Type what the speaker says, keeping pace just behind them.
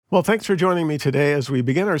Well, thanks for joining me today as we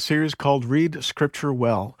begin our series called Read Scripture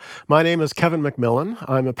Well. My name is Kevin McMillan.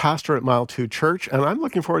 I'm a pastor at Mile 2 Church, and I'm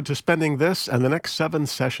looking forward to spending this and the next 7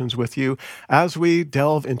 sessions with you as we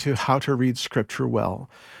delve into how to read Scripture well.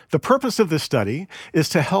 The purpose of this study is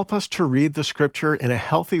to help us to read the Scripture in a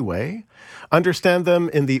healthy way, understand them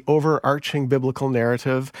in the overarching biblical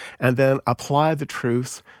narrative, and then apply the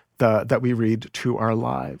truth that we read to our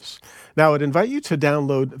lives. Now, I'd invite you to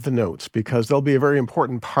download the notes because they'll be a very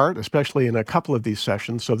important part, especially in a couple of these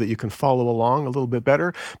sessions, so that you can follow along a little bit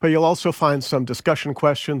better. But you'll also find some discussion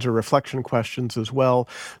questions or reflection questions as well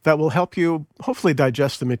that will help you hopefully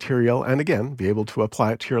digest the material and, again, be able to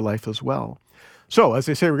apply it to your life as well. So, as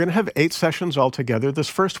I say, we're going to have 8 sessions altogether. This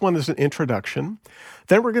first one is an introduction.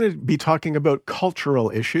 Then we're going to be talking about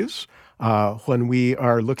cultural issues when we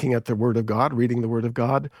are looking at the Word of God, reading the Word of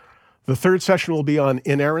God. The third session will be on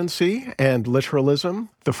inerrancy and literalism.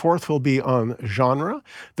 The fourth will be on genre.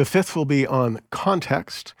 The fifth will be on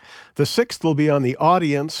context. The sixth will be on the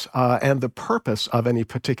audience and the purpose of any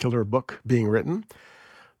particular book being written.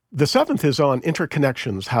 The seventh is on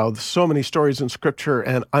interconnections, how so many stories in Scripture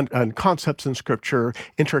and concepts in Scripture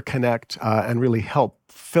interconnect and really help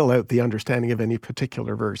fill out the understanding of any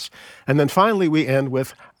particular verse. And then finally, we end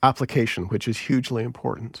with application, which is hugely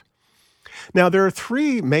important. Now, there are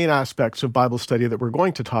 3 main aspects of Bible study that we're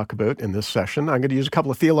going to talk about in this session. I'm going to use a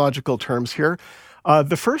couple of theological terms here.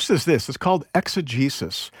 The first is this. It's called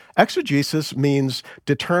exegesis. Exegesis means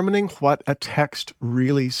determining what a text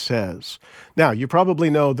really says. Now, you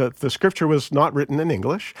probably know that the Scripture was not written in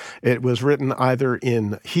English. It was written either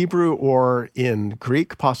in Hebrew or in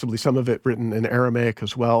Greek, possibly some of it written in Aramaic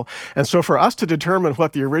as well. And so for us to determine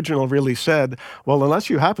what the original really said, well,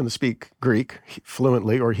 unless you happen to speak Greek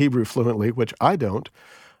fluently or Hebrew fluently, which I don't,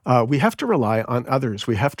 we have to rely on others.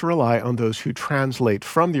 We have to rely on those who translate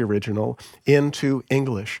from the original into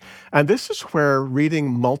English. And this is where reading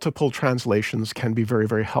multiple translations can be very,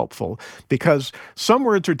 very helpful because some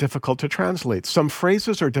words are difficult to translate. Some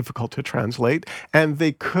phrases are difficult to translate, and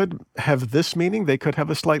they could have this meaning, they could have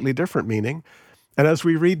a slightly different meaning. And as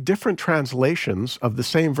we read different translations of the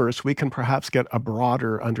same verse, we can perhaps get a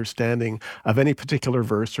broader understanding of any particular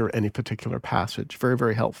verse or any particular passage. Very,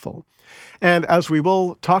 very helpful. And as we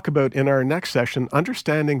will talk about in our next session,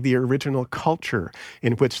 understanding the original culture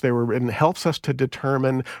in which they were written helps us to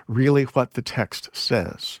determine really what the text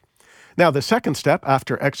says. Now, the second step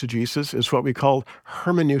after exegesis is what we call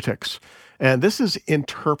hermeneutics. And this is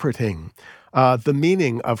interpreting the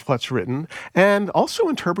meaning of what's written and also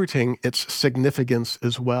interpreting its significance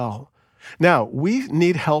as well. Now, we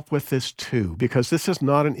need help with this too, because this is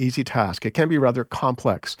not an easy task. It can be rather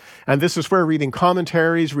complex. And this is where reading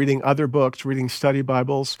commentaries, reading other books, reading study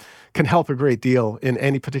Bibles can help a great deal in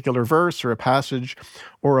any particular verse or a passage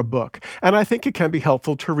or a book. And I think it can be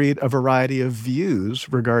helpful to read a variety of views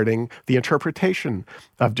regarding the interpretation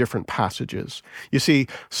of different passages. You see,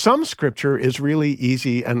 some Scripture is really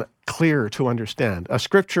easy and clear to understand. A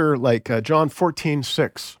Scripture like John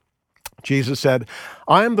 14:6. Jesus said,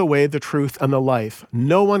 "I am the way, the truth, and the life.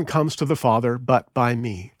 No one comes to the Father but by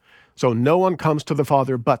me." So no one comes to the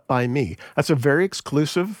Father but by me. That's a very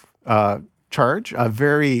exclusive charge, a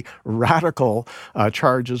very radical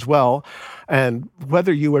charge as well. And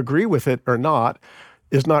whether you agree with it or not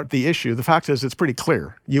is not the issue. The fact is it's pretty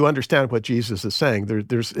clear. You understand what Jesus is saying.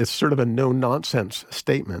 It's sort of a no-nonsense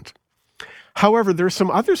statement. However, there's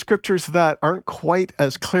some other scriptures that aren't quite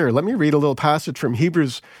as clear. Let me read a little passage from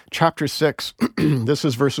Hebrews chapter 6. This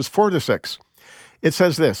is verses 4-6. It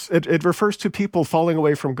says this. It refers to people falling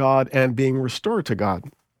away from God and being restored to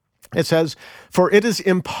God. It says, "For it is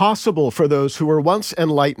impossible for those who were once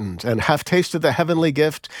enlightened and have tasted the heavenly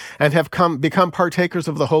gift and have become partakers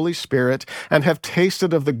of the Holy Spirit and have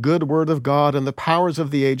tasted of the good word of God and the powers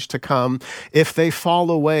of the age to come, if they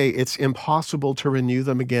fall away, it's impossible to renew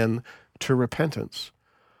them again to repentance."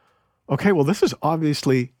 Okay, well, this is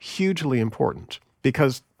obviously hugely important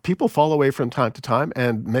because people fall away from time to time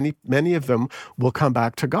and many of them will come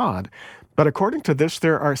back to God. But according to this,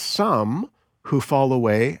 there are some who fall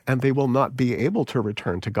away and they will not be able to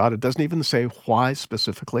return to God. It doesn't even say why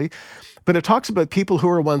specifically, but it talks about people who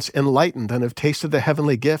were once enlightened and have tasted the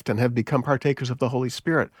heavenly gift and have become partakers of the Holy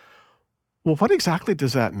Spirit. Well, what exactly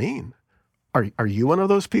does that mean? Are you one of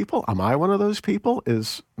those people? Am I one of those people?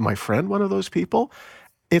 Is my friend one of those people?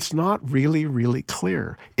 It's not really, really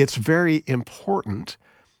clear. It's very important,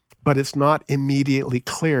 but it's not immediately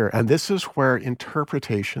clear. And this is where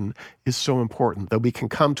interpretation is so important, that we can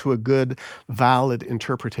come to a good, valid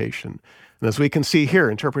interpretation. And as we can see here,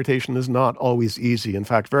 interpretation is not always easy. In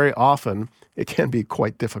fact, very often it can be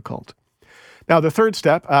quite difficult. Now, the third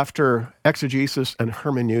step after exegesis and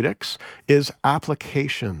hermeneutics is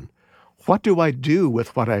application. What do I do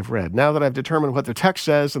with what I've read? Now that I've determined what the text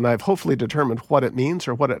says and I've hopefully determined what it means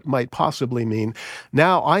or what it might possibly mean,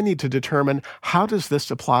 now I need to determine, how does this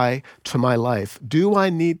apply to my life? Do I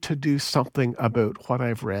need to do something about what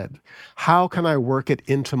I've read? How can I work it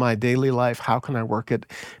into my daily life? How can I work it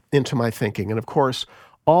into my thinking? And of course,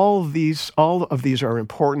 all of these are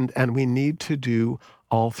important, and we need to do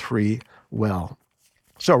all three well.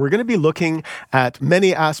 So we're going to be looking at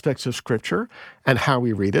many aspects of Scripture and how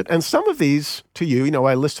we read it. And some of these, to you,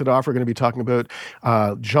 I listed off, we're going to be talking about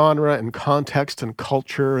genre and context and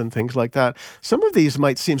culture and things like that. Some of these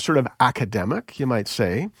might seem sort of academic, you might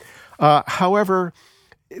say. However,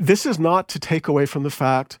 this is not to take away from the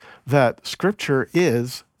fact that Scripture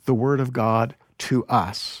is the Word of God to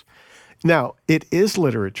us. Now, it is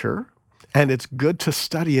literature, and it's good to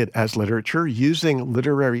study it as literature, using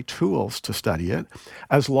literary tools to study it,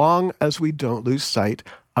 as long as we don't lose sight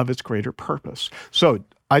of its greater purpose. So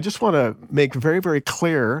I just want to make very, very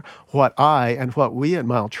clear what I and what we at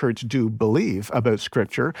Mile Church do believe about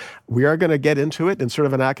Scripture. We are going to get into it in sort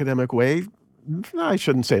of an academic way. I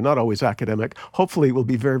shouldn't say not always academic. Hopefully it will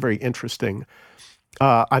be very, very interesting.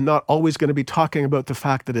 I'm not always going to be talking about the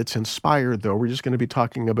fact that it's inspired, though. We're just going to be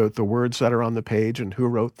talking about the words that are on the page and who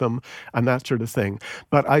wrote them and that sort of thing.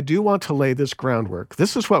 But I do want to lay this groundwork.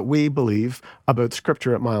 This is what we believe about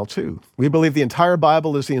Scripture at Mile 2. We believe the entire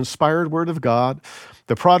Bible is the inspired Word of God,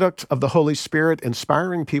 the product of the Holy Spirit,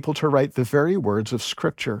 inspiring people to write the very words of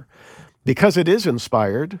Scripture. Because it is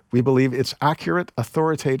inspired, we believe it's accurate,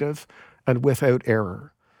 authoritative, and without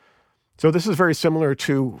error. So this is very similar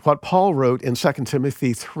to what Paul wrote in 2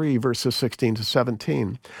 Timothy 3, verses 16 to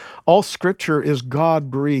 17. All Scripture is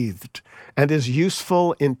God-breathed and is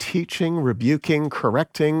useful in teaching, rebuking,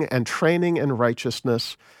 correcting, and training in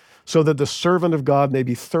righteousness, so that the servant of God may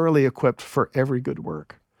be thoroughly equipped for every good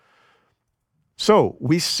work. So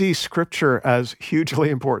we see Scripture as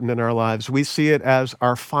hugely important in our lives. We see it as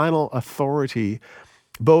our final authority,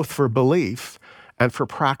 both for belief and for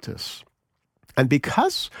practice. And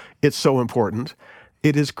because it's so important,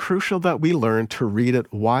 it is crucial that we learn to read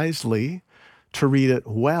it wisely, to read it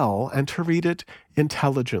well, and to read it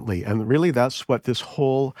intelligently. And really, that's what this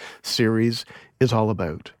whole series is all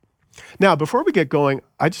about. Now, before we get going,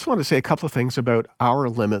 I just want to say a couple of things about our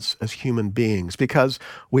limits as human beings, because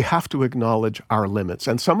we have to acknowledge our limits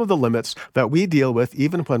and some of the limits that we deal with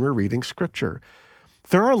even when we're reading Scripture.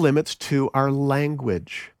 There are limits to our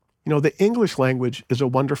language. The English language is a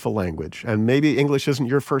wonderful language, and maybe English isn't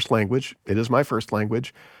your first language. It is my first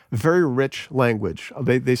language. Very rich language.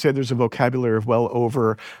 They say there's a vocabulary of well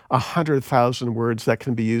over 100,000 words that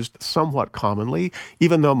can be used somewhat commonly,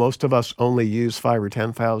 even though most of us only use 5,000 or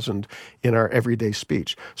 10,000 in our everyday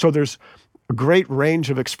speech. So there's a great range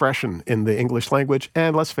of expression in the English language,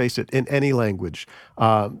 and let's face it, in any language,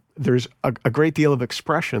 there's a great deal of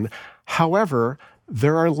expression. However,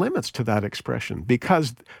 there are limits to that expression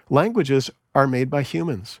because languages are made by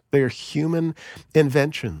humans. They are human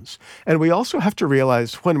inventions. And we also have to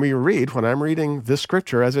realize when I'm reading this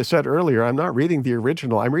Scripture, as I said earlier, I'm not reading the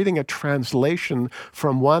original. I'm reading a translation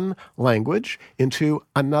from one language into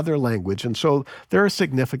another language. And so there are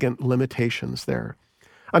significant limitations there.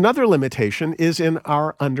 Another limitation is in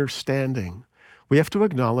our understanding. We have to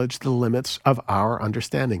acknowledge the limits of our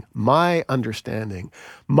understanding. My understanding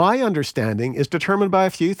is determined by a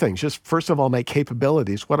few things. Just first of all, my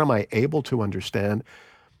capabilities. What am I able to understand?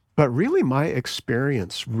 But really, my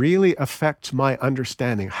experience really affects my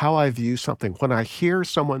understanding, how I view something. When I hear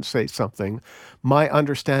someone say something, my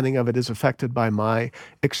understanding of it is affected by my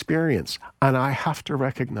experience. And I have to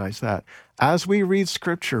recognize that. As we read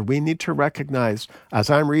Scripture, we need to recognize, as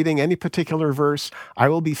I'm reading any particular verse, I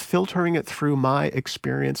will be filtering it through my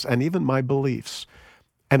experience and even my beliefs.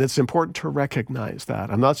 And it's important to recognize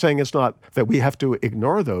that. I'm not saying it's not that we have to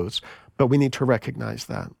ignore those, but we need to recognize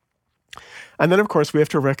that. And then, of course, we have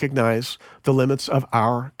to recognize the limits of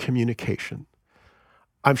our communication.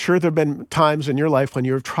 I'm sure there have been times in your life when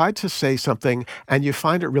you've tried to say something and you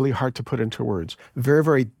find it really hard to put into words. Very,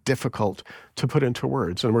 very difficult to put into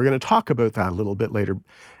words. And we're going to talk about that a little bit later.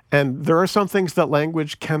 And there are some things that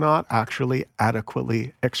language cannot actually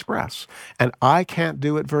adequately express. And I can't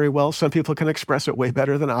do it very well. Some people can express it way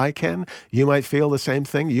better than I can. You might feel the same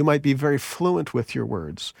thing. You might be very fluent with your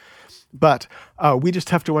words. But we just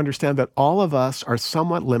have to understand that all of us are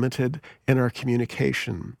somewhat limited in our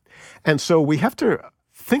communication. And so we have to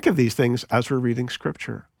think of these things as we're reading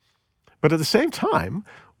Scripture. But at the same time,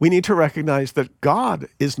 we need to recognize that God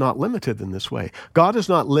is not limited in this way. God is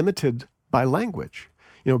not limited by language.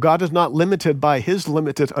 God is not limited by his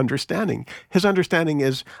limited understanding. His understanding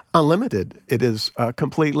is unlimited. It is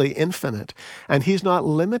completely infinite. And he's not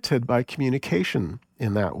limited by communication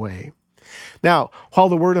in that way. Now, while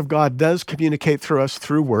the Word of God does communicate through us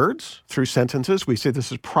through words, through sentences, we say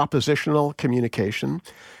this is propositional communication,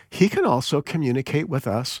 he can also communicate with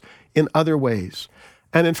us in other ways.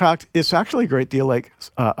 And in fact, it's actually a great deal like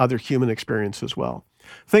other human experience as well.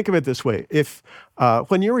 Think of it this way. If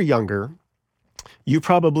when you were younger, you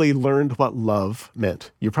probably learned what love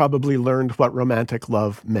meant. You probably learned what romantic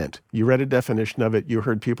love meant. You read a definition of it. You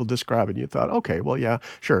heard people describe it. You thought, okay, well, yeah,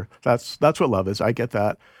 sure. That's what love is. I get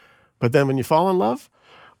that. But then when you fall in love,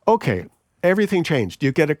 okay, everything changed.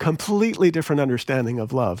 You get a completely different understanding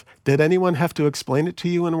of love. Did anyone have to explain it to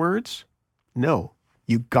you in words? No,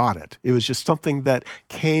 you got it. It was just something that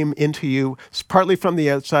came into you, partly from the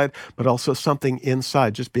outside, but also something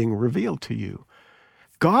inside just being revealed to you.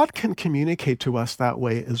 God can communicate to us that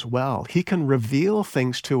way as well. He can reveal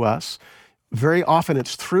things to us. Very often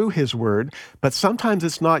it's through his word, but sometimes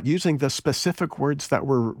it's not using the specific words that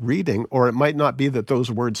we're reading, or it might not be that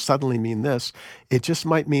those words suddenly mean this. It just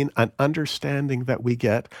might mean an understanding that we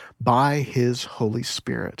get by his Holy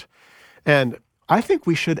Spirit. And I think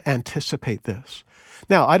we should anticipate this.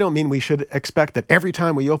 Now, I don't mean we should expect that every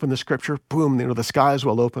time we open the scripture, boom, the skies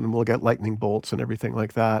will open and we'll get lightning bolts and everything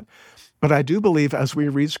like that. But I do believe as we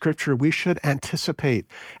read scripture, we should anticipate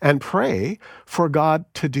and pray for God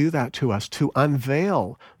to do that to us, to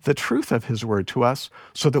unveil the truth of his word to us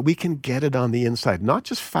so that we can get it on the inside, not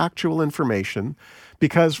just factual information,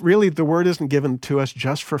 because really the word isn't given to us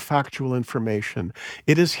just for factual information.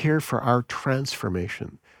 It is here for our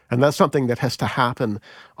transformation. And that's something that has to happen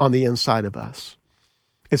on the inside of us.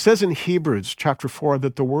 It says in Hebrews chapter 4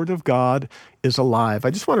 that the word of God is alive.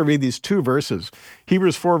 I just want to read these two verses.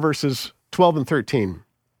 Hebrews 4 verses 12 and 13.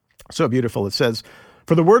 So beautiful. It says,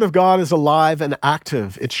 "For the word of God is alive and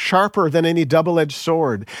active. It's sharper than any double-edged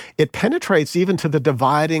sword. It penetrates even to the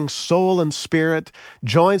dividing soul and spirit,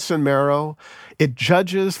 joints and marrow. It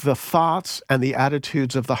judges the thoughts and the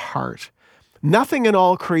attitudes of the heart. Nothing in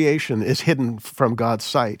all creation is hidden from God's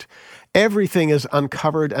sight. Everything is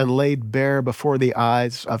uncovered and laid bare before the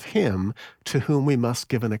eyes of him to whom we must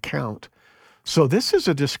give an account." So this is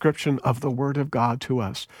a description of the word of God to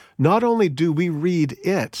us. Not only do we read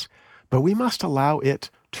it, but we must allow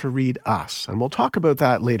it to read us. And we'll talk about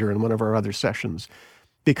that later in one of our other sessions.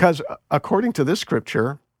 Because according to this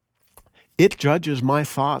scripture, it judges my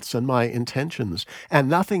thoughts and my intentions, and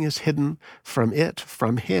nothing is hidden from it,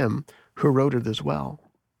 from him who wrote it as well.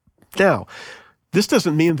 Now, this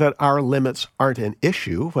doesn't mean that our limits aren't an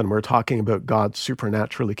issue when we're talking about God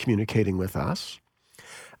supernaturally communicating with us.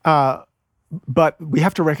 But we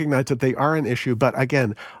have to recognize that they are an issue. But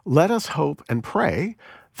again, let us hope and pray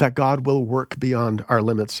that God will work beyond our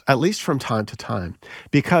limits, at least from time to time,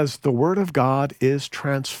 because the Word of God is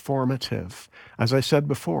transformative. As I said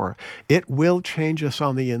before, it will change us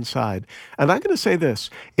on the inside. And I'm going to say this,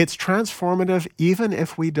 it's transformative even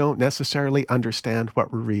if we don't necessarily understand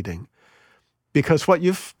what we're reading. Because what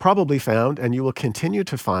you've probably found, and you will continue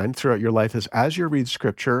to find throughout your life, is as you read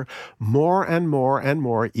scripture, more and more and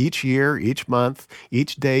more, each year, each month,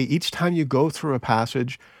 each day, each time you go through a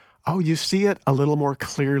passage, you see it a little more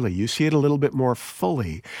clearly. You see it a little bit more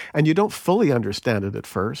fully. And you don't fully understand it at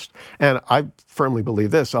first. And I firmly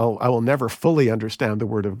believe this, I will never fully understand the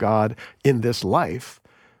Word of God in this life.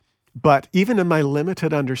 But even in my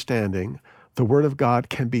limited understanding, the Word of God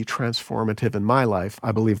can be transformative in my life.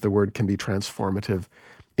 I believe the Word can be transformative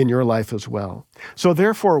in your life as well. So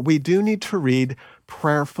therefore, we do need to read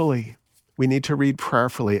prayerfully. We need to read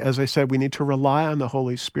prayerfully. As I said, we need to rely on the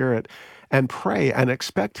Holy Spirit and pray and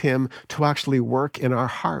expect him to actually work in our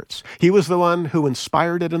hearts. He was the one who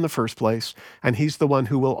inspired it in the first place, and he's the one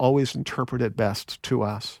who will always interpret it best to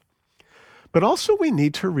us. But also we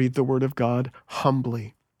need to read the Word of God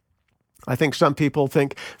humbly. I think some people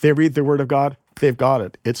think they read the Word of God, they've got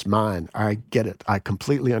it. It's mine. I get it. I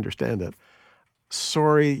completely understand it.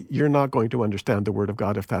 Sorry, you're not going to understand the Word of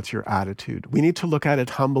God if that's your attitude. We need to look at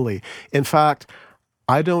it humbly. In fact,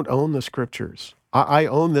 I don't own the scriptures. I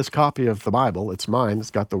own this copy of the Bible. It's mine.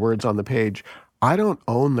 It's got the words on the page. I don't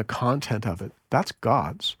own the content of it. That's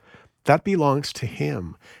God's. That belongs to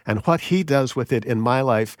him. And what he does with it in my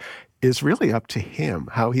life is really up to him,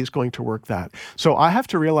 how he's going to work that. So I have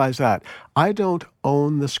to realize that I don't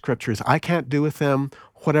own the scriptures. I can't do with them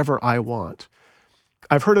whatever I want.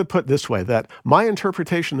 I've heard it put this way, that my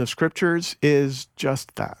interpretation of scriptures is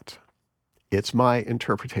just that. It's my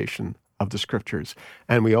interpretation of the scriptures.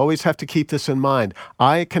 And we always have to keep this in mind.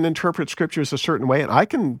 I can interpret scriptures a certain way, and I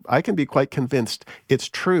can be quite convinced it's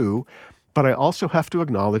true, but I also have to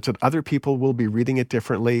acknowledge that other people will be reading it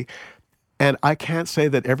differently. And I can't say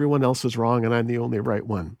that everyone else is wrong and I'm the only right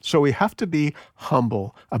one. So we have to be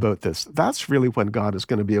humble about this. That's really when God is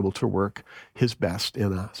going to be able to work his best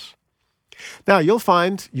in us. Now, you've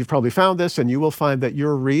probably found this, and you will find that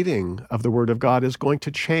your reading of the Word of God is going to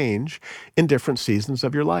change in different seasons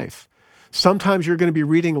of your life. Sometimes you're going to be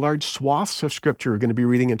reading large swaths of Scripture. You're going to be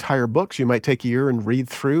reading entire books. You might take a year and read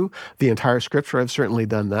through the entire Scripture. I've certainly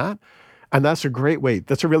done that. And that's a great way.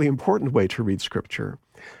 That's a really important way to read Scripture.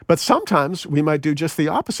 But sometimes we might do just the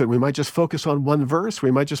opposite. We might just focus on one verse.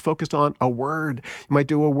 We might just focus on a word. You might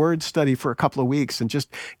do a word study for a couple of weeks and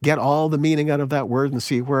just get all the meaning out of that word and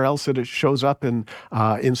see where else it shows up in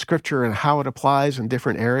Scripture and how it applies in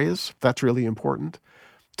different areas. That's really important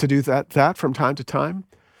to do that from time to time.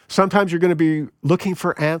 Sometimes you're going to be looking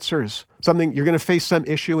for answers. You're going to face some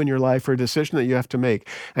issue in your life or a decision that you have to make.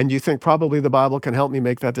 And you think probably the Bible can help me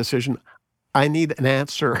make that decision. I need an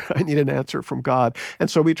answer. I need an answer from God.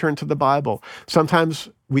 And so we turn to the Bible. Sometimes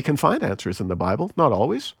we can find answers in the Bible, not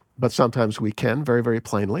always, but sometimes we can very, very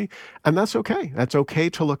plainly. And that's okay. That's okay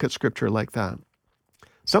to look at Scripture like that.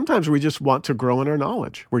 Sometimes we just want to grow in our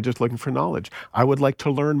knowledge. We're just looking for knowledge. I would like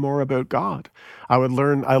to learn more about God. I'd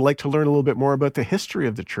like to learn a little bit more about the history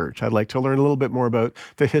of the church. I'd like to learn a little bit more about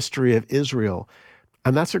the history of Israel.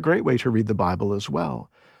 And that's a great way to read the Bible as well.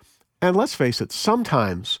 And let's face it,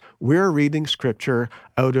 sometimes we're reading Scripture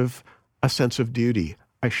out of a sense of duty.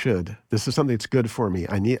 I should. This is something that's good for me.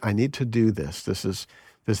 I need to do this. This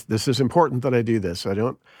is important that I do this.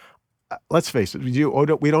 Let's face it,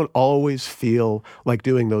 we don't always feel like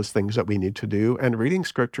doing those things that we need to do, and reading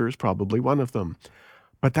Scripture is probably one of them.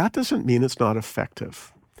 But that doesn't mean it's not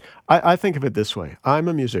effective. I think of it this way. I'm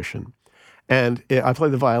a musician, and I play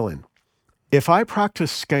the violin. If I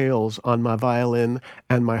practice scales on my violin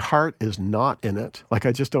and my heart is not in it, like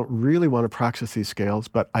I just don't really want to practice these scales,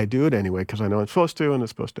 but I do it anyway because I know I'm supposed to and it's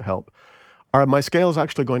supposed to help, are my scales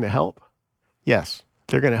actually going to help? Yes,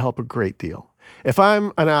 they're going to help a great deal. If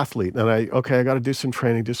I'm an athlete and I got to do some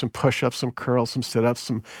training, do some push-ups, some curls, some sit-ups,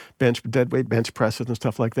 some dead weight bench presses and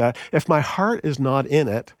stuff like that, if my heart is not in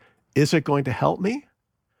it, is it going to help me?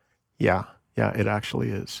 Yeah, it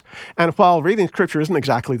actually is. And while reading Scripture isn't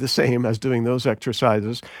exactly the same as doing those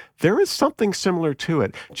exercises, there is something similar to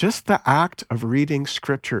it. Just the act of reading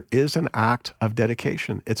Scripture is an act of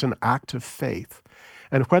dedication. It's an act of faith.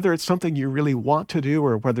 And whether it's something you really want to do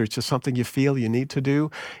or whether it's just something you feel you need to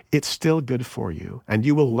do, it's still good for you. And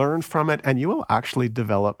you will learn from it, and you will actually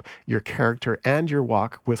develop your character and your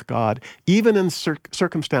walk with God, even in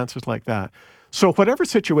circumstances like that. So whatever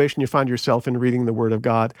situation you find yourself in reading the Word of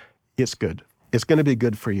God, it's good. It's going to be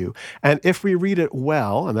good for you. And if we read it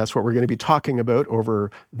well, and that's what we're going to be talking about over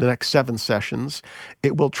the next 7 sessions,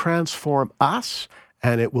 it will transform us,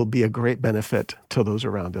 and it will be a great benefit to those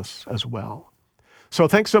around us as well. So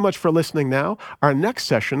thanks so much for listening now. Our next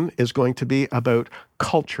session is going to be about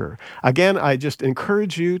culture. Again, I just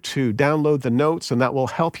encourage you to download the notes, and that will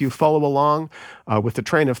help you follow along with the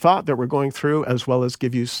train of thought that we're going through, as well as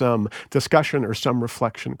give you some discussion or some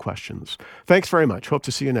reflection questions. Thanks very much. Hope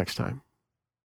to see you next time.